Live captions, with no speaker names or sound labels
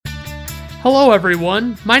Hello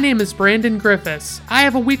everyone, my name is Brandon Griffiths. I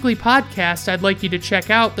have a weekly podcast I'd like you to check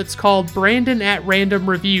out that's called Brandon at Random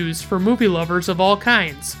Reviews for movie lovers of all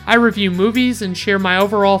kinds. I review movies and share my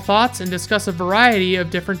overall thoughts and discuss a variety of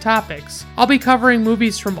different topics. I'll be covering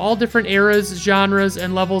movies from all different eras, genres,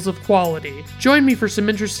 and levels of quality. Join me for some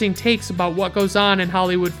interesting takes about what goes on in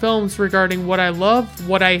Hollywood films regarding what I love,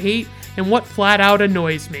 what I hate, and what flat out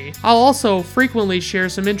annoys me. I'll also frequently share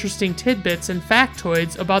some interesting tidbits and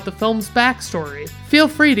factoids about the film's backstory. Feel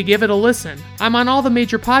free to give it a listen. I'm on all the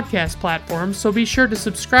major podcast platforms, so be sure to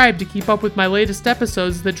subscribe to keep up with my latest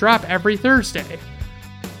episodes that drop every Thursday.